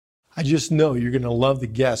I just know you're going to love the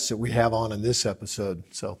guests that we have on in this episode,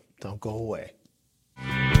 so don't go away.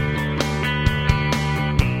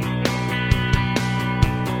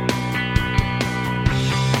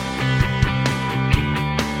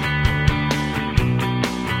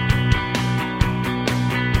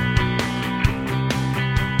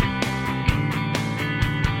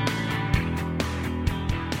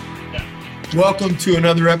 Welcome to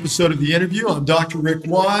another episode of The Interview. I'm Dr. Rick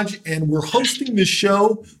Wadge, and we're hosting this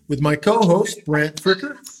show with my co-host, Brant. Well,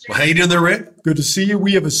 how you doing there, Rick? Good to see you.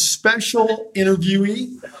 We have a special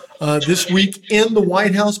interviewee this week in the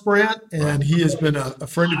White House, Brant, and he has been a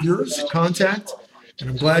friend of yours, contact, and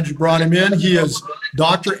I'm glad you brought him in. He is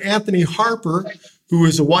Dr. Anthony Harper, who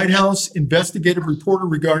is a White House investigative reporter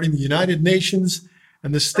regarding the United Nations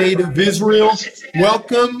and the State of Israel.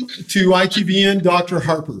 Welcome to ITVN, Dr.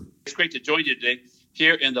 Harper. It's great to join you today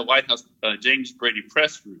here in the White House James Brady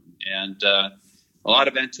press room, and a lot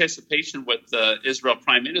of anticipation with Israel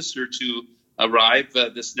Prime Minister to arrive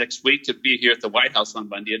this next week to be here at the White House on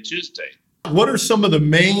Monday and Tuesday. What are some of the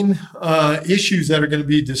main issues that are going to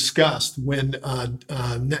be discussed when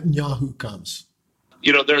Netanyahu comes?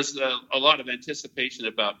 You know, there's a lot of anticipation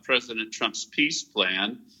about President Trump's peace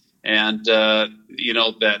plan, and,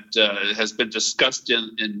 that has been discussed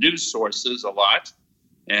in news sources a lot.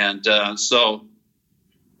 And so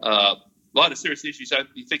a lot of serious issues. I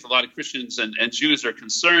think a lot of Christians and Jews are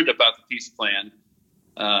concerned about the peace plan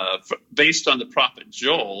based on the prophet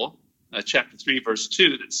Joel, chapter 3, verse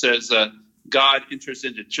 2, that says God enters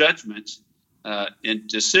into judgment and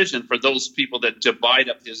decision for those people that divide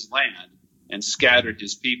up his land and scattered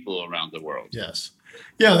his people around the world. Yes.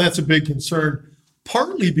 Yeah, that's a big concern,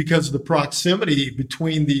 partly because of the proximity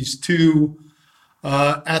between these two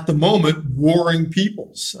at the moment, warring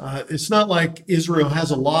peoples. It's not like Israel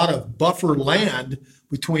has a lot of buffer land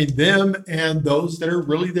between them and those that are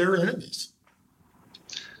really their enemies.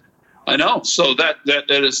 I know. So that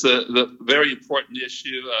is the very important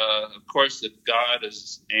issue. Of course, if God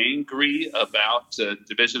is angry about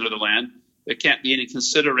division of the land, there can't be any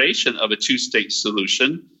consideration of a two-state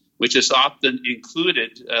solution, which is often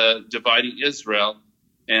included dividing Israel.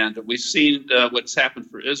 And we've seen what's happened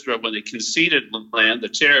for Israel when they conceded land, the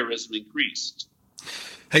terrorism increased.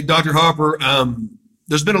 Hey, Dr. Harper,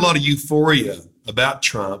 there's been a lot of euphoria about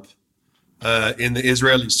Trump in the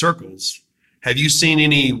Israeli circles. Have you seen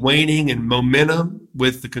any waning in momentum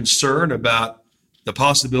with the concern about the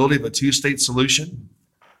possibility of a two-state solution?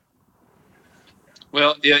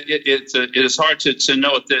 Well, it is hard to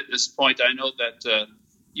know at this point. I know that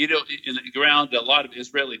in the ground, a lot of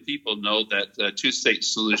Israeli people know that a two-state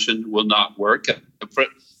solution will not work.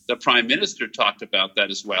 The prime minister talked about that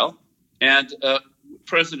as well. And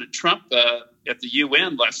President Trump at the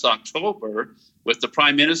UN last October, with the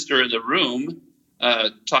prime minister in the room,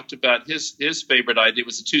 talked about his favorite idea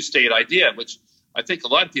was a two-state idea, which I think a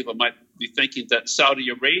lot of people might be thinking that Saudi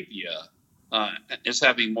Arabia is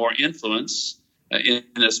having more influence in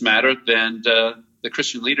this matter than the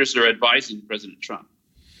Christian leaders are advising President Trump.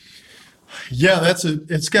 Yeah,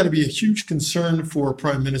 it's got to be a huge concern for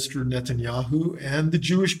Prime Minister Netanyahu and the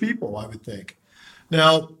Jewish people, I would think.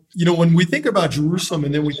 Now, when we think about Jerusalem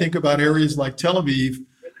and then we think about areas like Tel Aviv,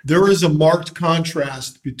 there is a marked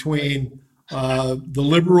contrast between the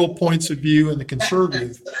liberal points of view and the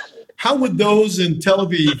conservative. How would those in Tel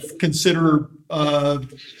Aviv consider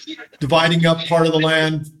dividing up part of the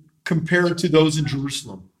land compared to those in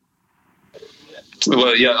Jerusalem?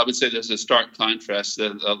 Well, yeah, I would say there's a stark contrast.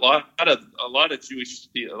 A lot of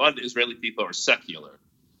Israeli people are secular,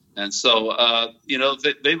 and so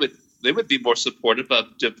they would be more supportive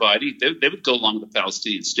of dividing. They would go along with the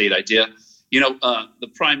Palestinian state idea.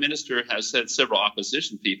 The prime minister has said several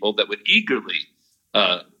opposition people that would eagerly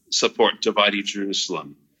support dividing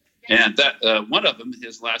Jerusalem, and that one of them,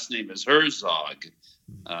 his last name is Herzog.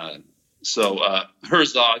 So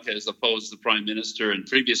Herzog has opposed the prime minister in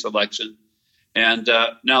previous election. And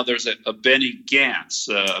now there's a Benny Gantz,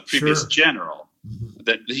 a previous general,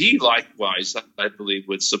 that he likewise, I believe,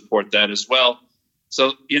 would support that as well.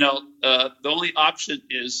 So, the only option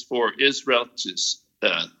is for Israel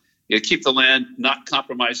to keep the land, not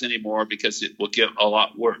compromise anymore, because it will get a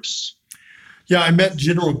lot worse. Yeah, I met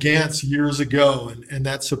General Gantz years ago, and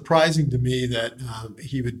that's surprising to me that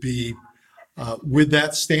he would be with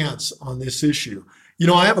that stance on this issue.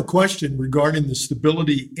 I have a question regarding the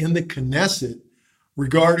stability in the Knesset,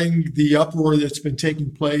 regarding the uproar that's been taking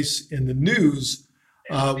place in the news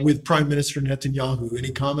with Prime Minister Netanyahu.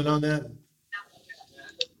 Any comment on that?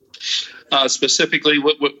 Specifically,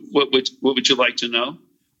 what would you like to know?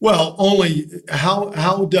 Well, only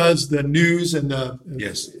how does the news and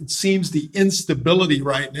Yes. it seems the instability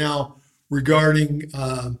right now regarding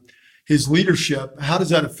his leadership, how does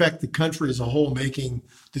that affect the country as a whole making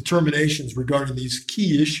determinations regarding these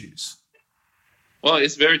key issues? Well,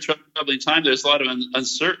 it's very troubling time. There's a lot of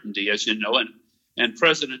uncertainty, as you know, and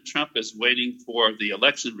President Trump is waiting for the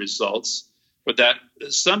election results. For that,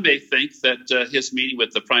 some may think that his meeting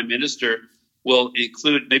with the prime minister will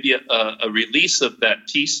include maybe a release of that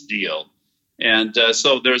peace deal. And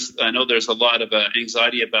so I know there's a lot of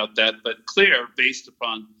anxiety about that, but clear based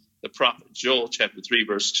upon the prophet Joel, chapter 3,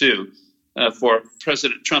 verse 2, for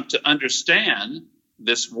President Trump to understand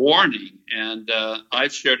this warning. And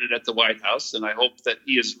I've shared it at the White House, and I hope that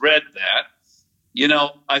he has read that. You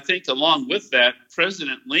know, I think along with that,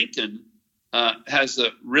 President Lincoln has a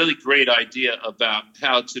really great idea about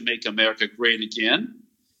how to make America great again.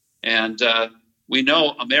 And we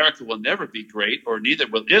know America will never be great, or neither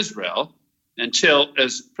will Israel, until,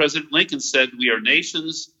 as President Lincoln said, we are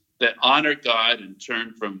nations that honor God and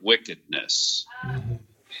turn from wickedness. Mm-hmm.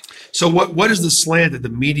 So what is the slant that the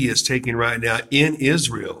media is taking right now in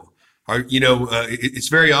Israel? It's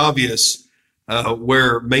very obvious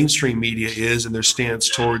where mainstream media is and their stance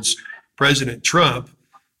towards President Trump.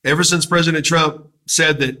 Ever since President Trump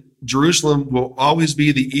said that Jerusalem will always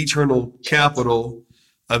be the eternal capital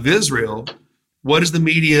of Israel, what is the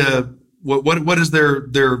media? What is their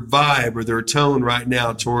vibe or their tone right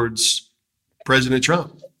now towards President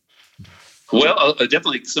Trump? Well,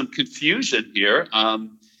 definitely some confusion here.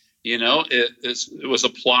 It was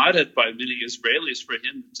applauded by many Israelis for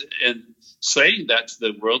him and saying that to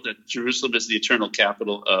the world, that Jerusalem is the eternal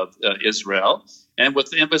capital of Israel. And with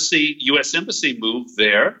the U.S. Embassy move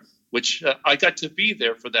there, which I got to be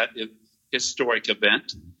there for that historic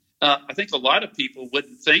event, I think a lot of people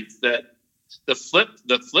wouldn't think that the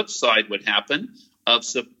flip side would happen of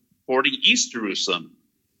supporting East Jerusalem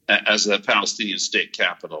as a Palestinian state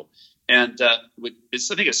capital. And I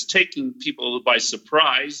think it's taking people by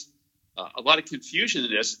surprise. A lot of confusion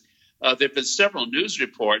in this. There have been several news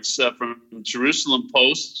reports from Jerusalem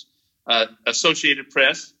Post, Associated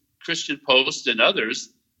Press, Christian Post, and others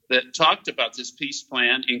that talked about this peace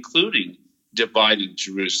plan, including dividing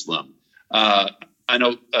Jerusalem. I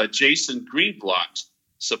know Jason Greenblatt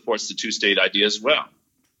supports the two-state idea as well.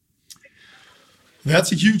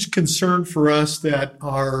 That's a huge concern for us that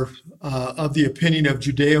are of the opinion of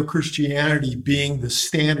Judeo-Christianity being the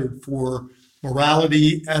standard for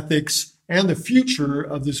morality, ethics, and the future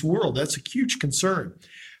of this world. That's a huge concern.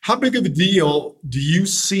 How big of a deal do you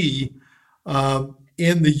see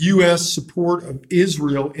in the U.S. support of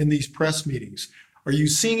Israel in these press meetings? Are you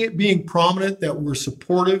seeing it being prominent that we're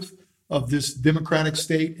supportive of this democratic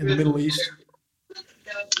state in the Middle East?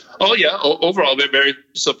 Oh, yeah. Overall, we're very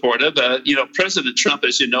supportive. President Trump,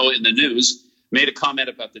 as you know, in the news, made a comment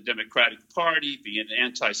about the Democratic Party being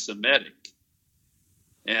anti-Semitic.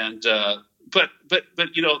 And but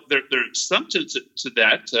there's something to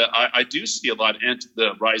that. I do see a lot of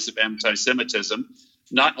the rise of anti-Semitism,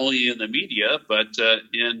 not only in the media, but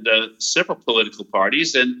in several political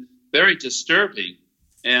parties, and very disturbing.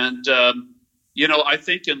 And I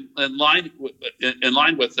think in line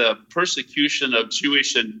with the persecution of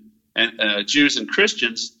Jewish and Jews and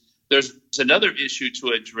Christians, there's another issue to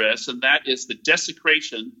address, and that is the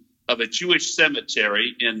desecration of a Jewish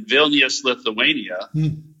cemetery in Vilnius, Lithuania.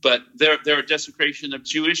 But there are desecration of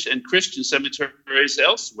Jewish and Christian cemeteries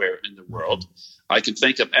elsewhere in the world. I can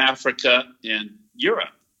think of Africa and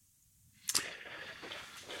Europe.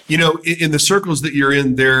 In the circles that you're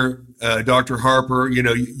in there, Dr. Harper,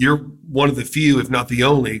 you're one of the few, if not the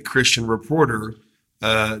only, Christian reporter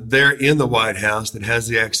there in the White House that has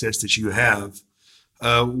the access that you have.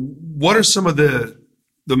 What are some of the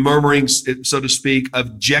murmurings, so to speak,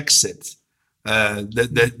 of Jexit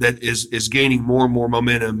that is gaining more and more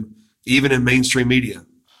momentum, even in mainstream media?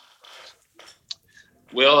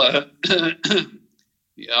 Well,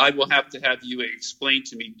 I will have to have you explain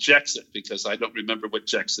to me Jexit, because I don't remember what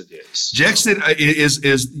Jexit is. Jexit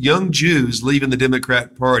is young Jews leaving the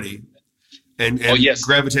Democrat Party and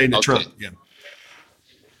gravitating to Trump. Yeah.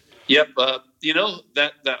 Yep.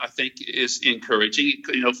 That I think is encouraging.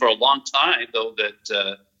 For a long time, though,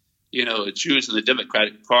 that Jews in the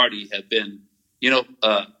Democratic Party have been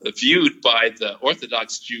viewed by the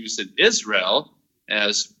Orthodox Jews in Israel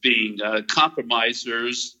as being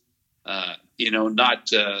compromisers.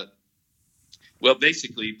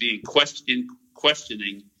 Basically being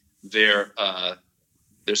questioning their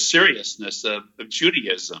seriousness of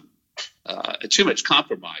Judaism, too much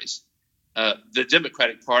compromise. The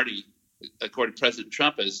Democratic Party, according to President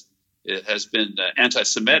Trump, has been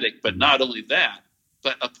anti-Semitic, but not only that,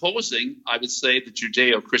 but opposing, I would say, the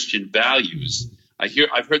Judeo-Christian values.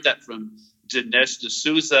 I've heard that from Dinesh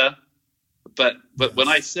D'Souza, but when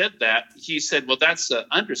I said that, he said, well, that's an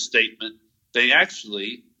understatement. They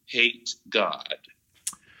actually hate God.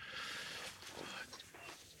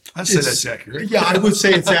 I'd say that's accurate. Yeah, I would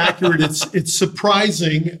say it's accurate. It's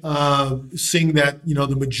surprising seeing that,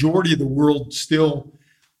 the majority of the world still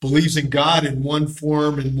believes in God in one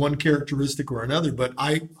form and one characteristic or another. But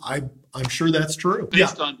I'm sure that's true.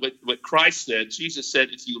 Based on what Christ said, Jesus said,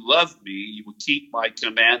 if you love me, you will keep my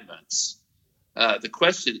commandments. The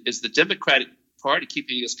question is the Democratic Party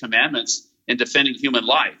keeping his commandments and defending human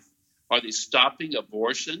life? Are they stopping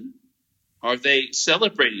abortion? Are they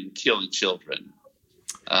celebrating killing children?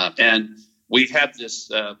 And we have this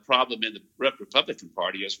problem in the Republican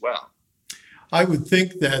Party as well. I would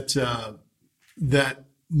think that that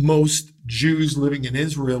most Jews living in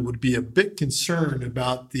Israel would be a bit concerned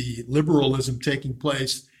about the liberalism taking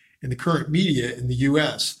place in the current media in the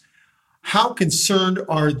U.S. How concerned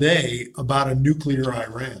are they about a nuclear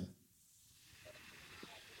Iran?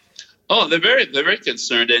 Oh, they're very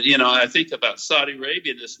concerned. And, I think about Saudi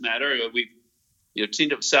Arabia in this matter. We've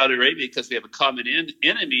teamed up with Saudi Arabia because we have a common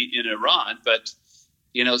enemy in Iran. But,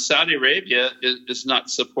 Saudi Arabia is not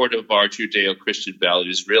supportive of our Judeo-Christian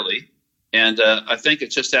values, really. And I think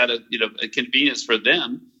it's just out of, a convenience for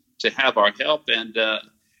them to have our help. And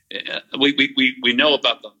we know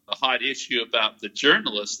about the hot issue about the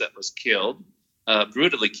journalist that was killed,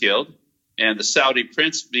 brutally killed, and the Saudi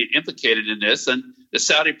prince being implicated in this. And the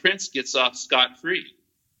Saudi prince gets off scot-free.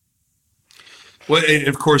 Well, and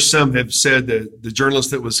of course, some have said that the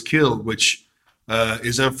journalist that was killed, which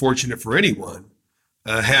is unfortunate for anyone,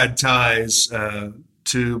 had ties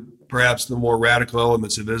to perhaps the more radical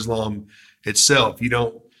elements of Islam itself. You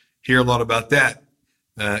don't hear a lot about that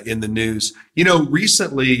in the news.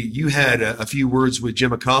 Recently you had a few words with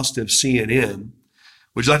Jim Acosta of CNN.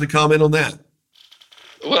 Would you like to comment on that?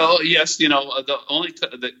 Well, yes. The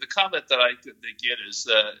comment that I get is,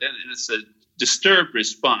 and it's a disturbed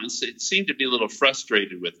response. It seemed to be a little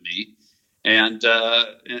frustrated with me, and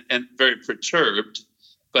very perturbed.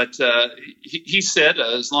 But he said,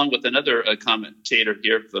 along with another commentator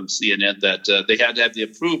here from CNN, that they had to have the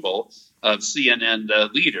approval of CNN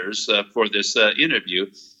leaders for this interview.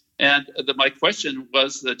 And my question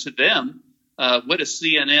was to them, what is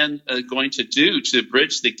CNN going to do to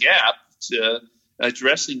bridge the gap to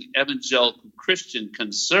addressing evangelical Christian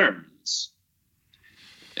concerns?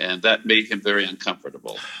 And that made him very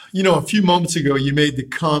uncomfortable. A few moments ago, you made the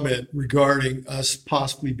comment regarding us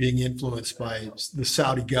possibly being influenced by the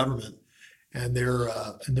Saudi government and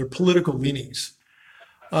their political leanings.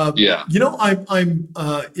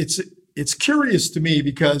 It's curious to me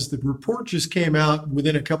because the report just came out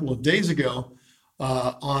within a couple of days ago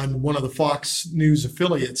on one of the Fox News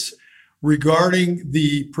affiliates regarding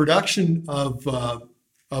the production of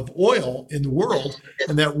oil in the world,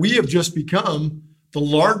 and that we have just become the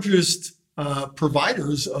largest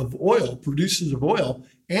providers of oil, producers of oil,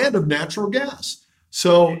 and of natural gas.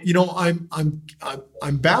 So,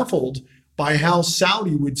 I'm baffled by how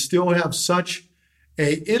Saudi would still have such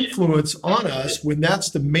a influence on us when that's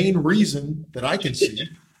the main reason that I can see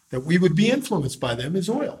that we would be influenced by them is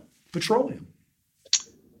oil, petroleum.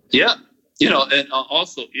 Yeah. And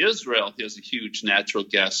also Israel has a huge natural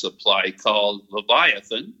gas supply called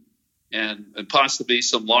Leviathan, and possibly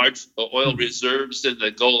some large oil reserves in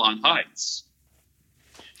the Golan Heights.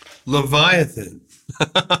 Leviathan.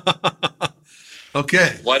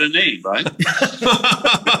 Okay. What a name, right?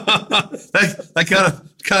 that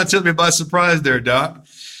kind of took me by surprise there, Doc.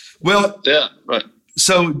 Well, yeah, right.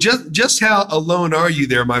 So just how alone are you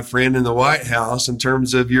there, my friend, in the White House in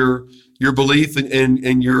terms of your belief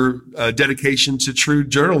and your dedication to true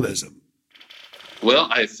journalism? Well,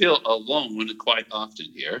 I feel alone quite often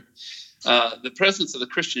here. The presence of the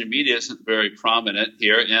Christian media isn't very prominent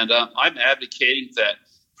here, and I'm advocating that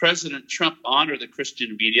President Trump honor the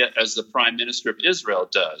Christian media as the Prime Minister of Israel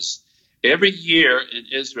does. Every year in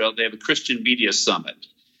Israel, they have a Christian media summit.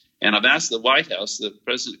 And I've asked the White House, the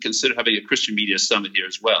president, consider having a Christian media summit here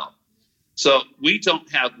as well. So we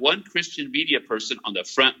don't have one Christian media person on the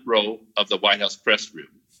front row of the White House press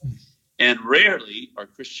room. And rarely are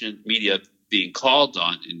Christian media being called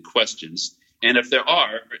on in questions. And if there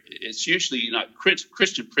are, it's usually not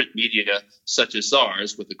Christian print media such as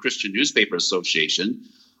ours with the Christian Newspaper Association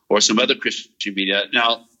or some other Christian media.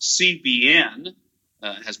 Now, CBN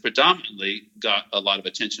has predominantly got a lot of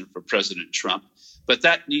attention from President Trump, but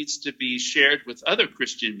that needs to be shared with other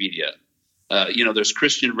Christian media. There's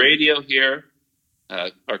Christian radio here,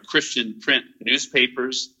 our Christian print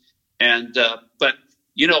newspapers, but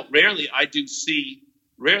rarely I do see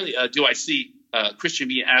rarely do I see Christian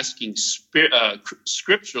media asking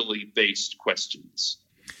scripturally based questions.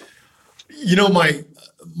 You know,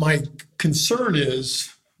 my concern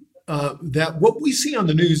is that what we see on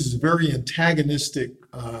the news is a very antagonistic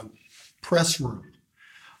press room.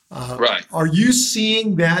 Right. Are you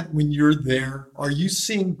seeing that when you're there? Are you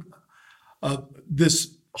seeing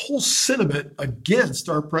this whole sentiment against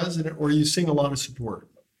our president, or are you seeing a lot of support?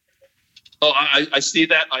 Oh, I see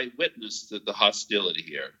that. I witnessed the hostility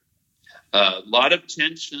here. A lot of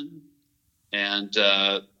tension, and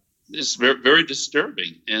it's very, very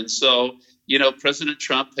disturbing. And so, President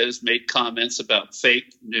Trump has made comments about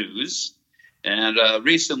fake news. And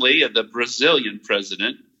recently, the Brazilian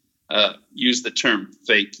president used the term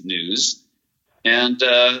fake news. And,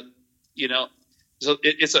 so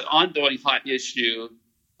it's an ongoing hot issue.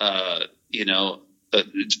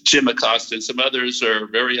 Jim Acosta and some others are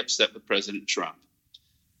very upset with President Trump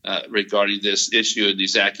regarding this issue and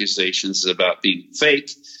these accusations about being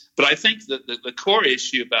fake. But I think that the core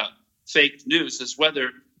issue about fake news is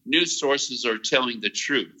whether news sources are telling the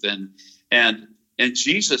truth. And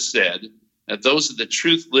Jesus said, "Those of the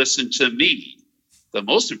truth listen to me." The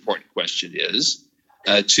most important question is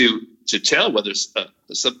to tell whether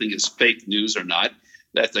something is fake news or not.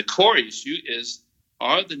 That the core issue is,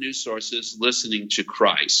 are the news sources listening to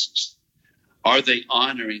Christ? Are they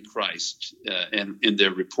honoring Christ in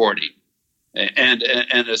their reporting? And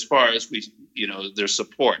as far as their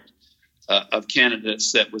support of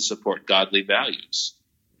candidates that would support godly values.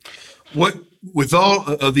 With all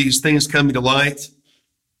of these things coming to light,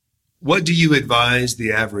 what do you advise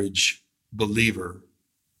the average believer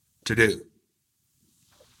to do?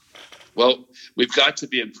 Well, we've got to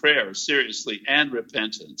be in prayer, seriously, and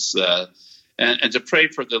repentance, and to pray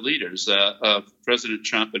for the leaders of President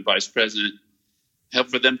Trump and Vice President, help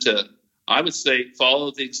for them to, I would say,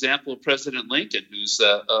 follow the example of President Lincoln, who's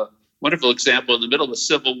a wonderful example in the middle of a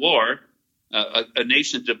civil war, a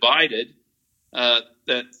nation divided,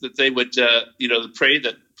 that they would, pray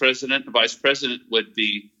that President and Vice President would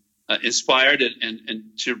be inspired and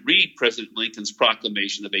to read President Lincoln's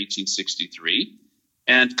proclamation of 1863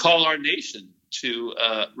 and call our nation to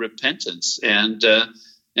repentance and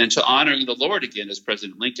to honoring the Lord again, as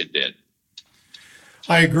President Lincoln did.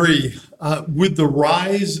 I agree. With the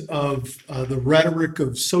rise of the rhetoric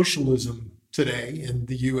of socialism today in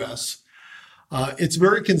the U.S., it's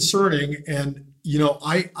very concerning. And,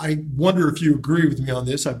 I wonder if you agree with me on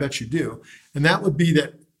this. I bet you do. And that would be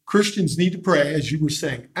that Christians need to pray, as you were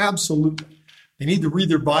saying. Absolutely. They need to read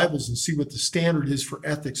their Bibles and see what the standard is for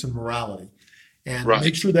ethics and morality, and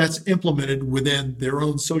make sure that's implemented within their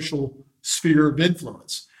own social sphere of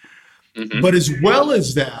influence. Mm-hmm. But as well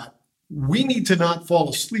as that, we need to not fall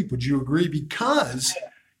asleep. Would you agree? Because,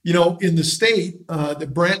 in the state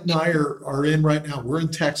that Brant and I are in right now, we're in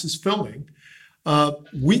Texas filming.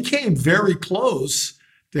 We came very close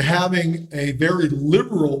to having a very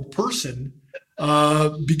liberal person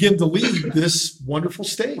begin to lead this wonderful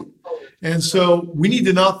state. And so we need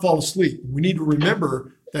to not fall asleep. We need to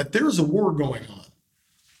remember that there's a war going on.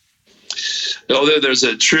 No, there's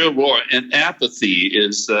a true war, and apathy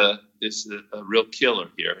is a real killer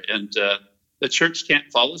here. And the church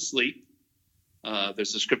can't fall asleep.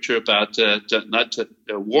 There's a scripture about a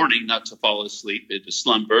warning not to fall asleep, into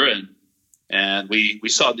slumber. And we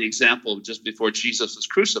saw the example just before Jesus was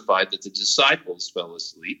crucified that the disciples fell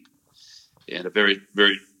asleep in a very,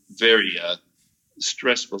 very, very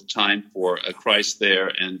stressful time for Christ there.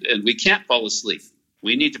 And we can't fall asleep.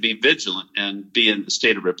 We need to be vigilant and be in the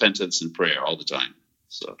state of repentance and prayer all the time.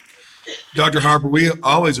 So, Dr. Harper, we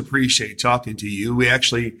always appreciate talking to you. We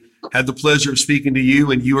actually had the pleasure of speaking to you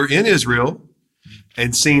when you were in Israel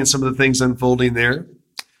and seeing some of the things unfolding there.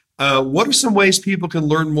 What are some ways people can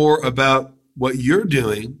learn more about what you're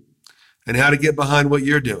doing and how to get behind what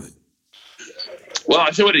you're doing? Well,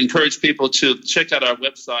 I would encourage people to check out our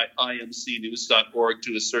website, imcnews.org,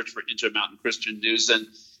 do a search for Intermountain Christian News,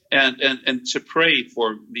 and to pray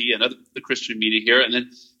for me and other Christian media here. And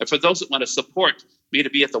then for those that want to support me to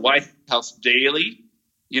be at the White House daily,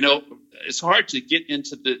 it's hard to get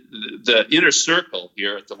into the inner circle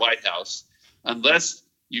here at the White House unless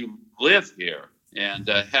you live here and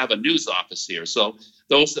have a news office here. So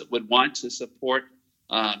those that would want to support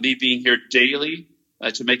me being here daily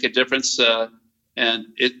to make a difference, and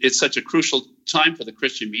it's such a crucial time for the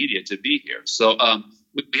Christian media to be here. So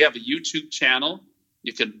we have a YouTube channel.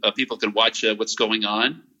 People can watch what's going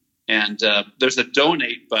on, and there's a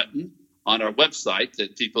donate button on our website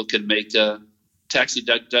that people can make tax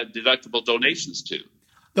deductible donations to.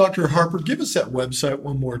 Dr. Harper, give us that website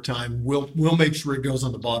one more time. We'll make sure it goes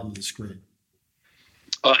on the bottom of the screen.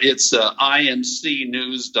 It's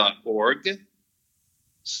imcnews.org.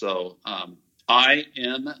 So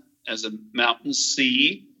IM as a mountain,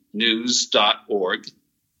 C, news.org.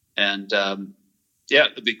 And yeah,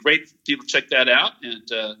 it'd be great for people to check that out and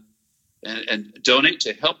donate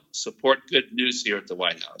to help support good news here at the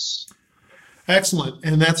White House. Excellent.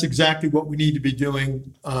 And that's exactly what we need to be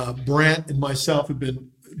doing. Brant and myself have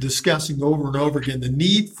been discussing over and over again the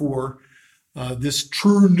need for this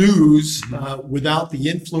true news without the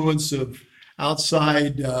influence of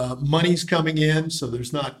outside monies coming in. So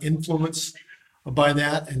there's not influence by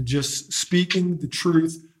that, and just speaking the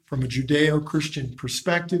truth from a Judeo-Christian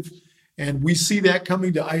perspective. And we see that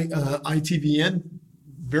coming to ITVN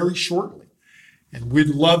very shortly. And we'd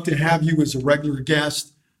love to have you as a regular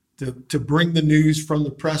guest to bring the news from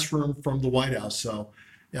the press room from the White House. So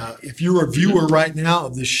if you're a viewer right now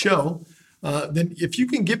of this show, then if you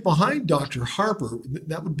can get behind Dr. Harper,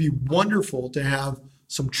 that would be wonderful to have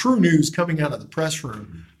some true news coming out of the press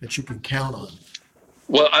room that you can count on.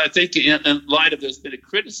 Well, I think in light of there's been a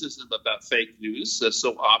criticism about fake news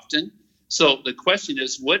so often. So the question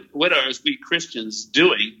is, what are we Christians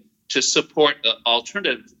doing to support the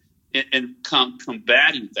alternative and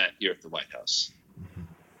combating that here at the White House?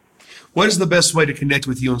 What is the best way to connect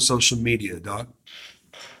with you on social media, Doc?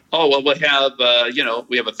 Oh, well, we have a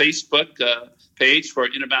Facebook page for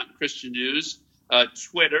Intermountain Christian News,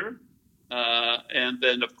 Twitter, and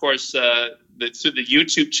then, of course, through the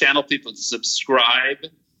YouTube channel, people can subscribe,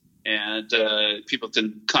 and people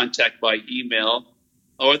can contact by email,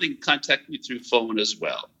 or they can contact me through phone as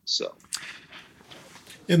well. So,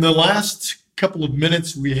 in the last couple of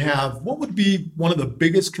minutes we have, what would be one of the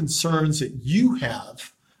biggest concerns that you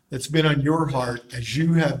have that's been on your heart as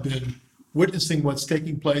you have been witnessing what's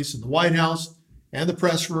taking place in the White House and the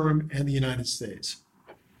press room and the United States?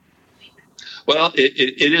 Well,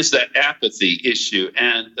 it is the apathy issue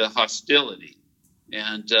and the hostility,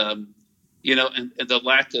 and and the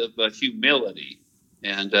lack of humility.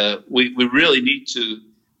 And we really need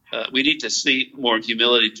to see more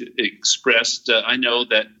humility expressed. I know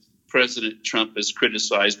that President Trump is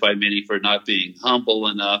criticized by many for not being humble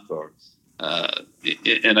enough,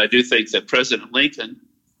 and I do think that President Lincoln,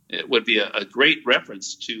 it would be a great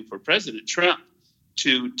reference for President Trump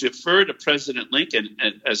to defer to President Lincoln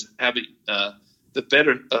as having the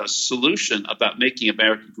better solution about making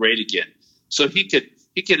America great again. So he could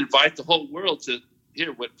invite the whole world to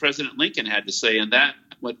hear what President Lincoln had to say, and that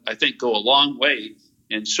would, I think, go a long way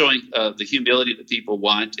in showing the humility that people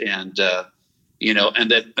want, and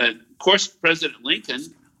and that of course President Lincoln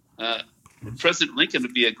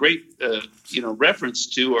would be a great reference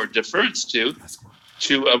to or deference to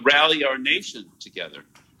rally our nation together.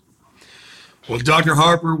 Well, Dr.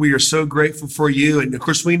 Harper, we are so grateful for you. And of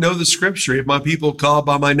course, we know the scripture. If my people called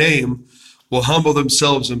by my name will humble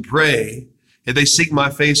themselves and pray, if they seek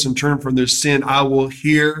my face and turn from their sin, I will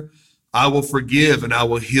hear, I will forgive, and I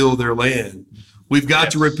will heal their land. We've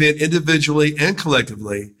got to repent individually and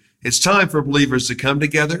collectively. It's time for believers to come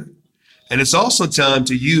together. And it's also time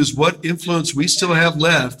to use what influence we still have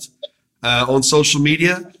left on social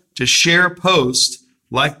media to share posts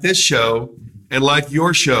like this show and like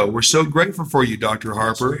your show. We're so grateful for you, Dr.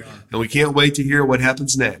 Harper, and we can't wait to hear what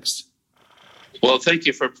happens next. Well, thank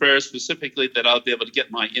you for prayer, specifically that I'll be able to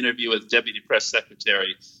get my interview with Deputy Press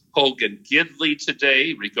Secretary Hogan Gidley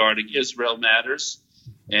today regarding Israel matters.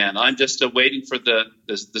 And I'm just waiting for the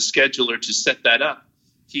scheduler to set that up.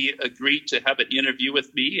 He agreed to have an interview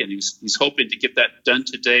with me, and he's hoping to get that done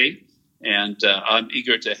today. And I'm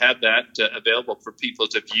eager to have that available for people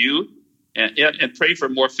to view and pray for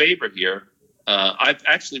more favor here. I've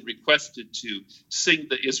actually requested to sing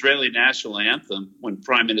the Israeli national anthem when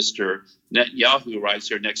Prime Minister Netanyahu arrives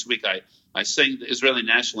here next week. I sang the Israeli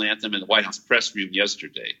national anthem in the White House press room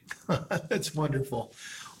yesterday. That's wonderful.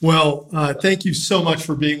 Well, thank you so much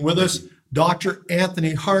for being with us. Dr.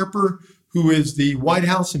 Anthony Harper, who is the White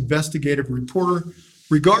House investigative reporter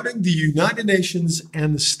regarding the United Nations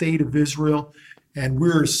and the state of Israel. And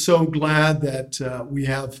we're so glad that we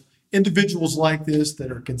have individuals like this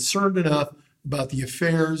that are concerned enough about the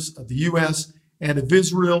affairs of the U.S. and of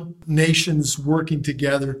Israel, nations working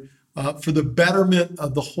together for the betterment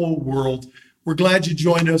of the whole world. We're glad you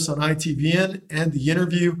joined us on ITVN and the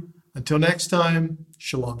interview. Until next time,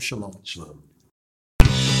 shalom, shalom. Shalom.